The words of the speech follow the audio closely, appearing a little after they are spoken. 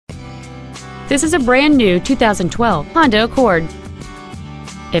This is a brand new 2012 Honda Accord.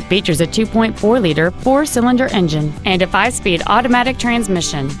 It features a 2.4-liter four-cylinder engine and a 5-speed automatic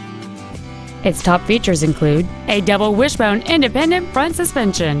transmission. Its top features include a double wishbone independent front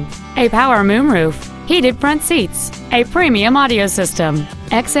suspension, a power moonroof, heated front seats, a premium audio system,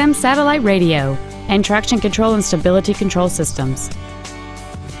 XM satellite radio, and traction control and stability control systems.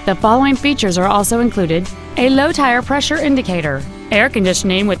 The following features are also included: a low tire pressure indicator, air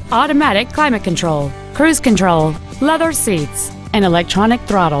conditioning with automatic climate control, cruise control, leather seats, an electronic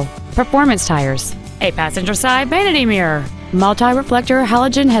throttle, performance tires, a passenger side vanity mirror, multi-reflector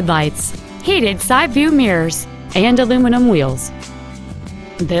halogen headlights, heated side view mirrors, and aluminum wheels.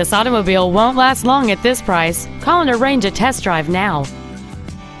 This automobile won't last long at this price. Call and arrange a test drive now.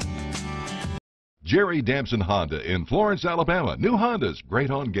 Jerry Damson Honda in Florence, Alabama. New Hondas, great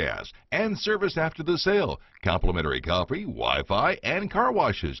on gas, and service after the sale. Complimentary coffee, Wi-Fi, and car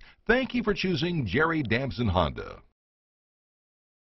washes. Thank you for choosing Jerry Damson Honda.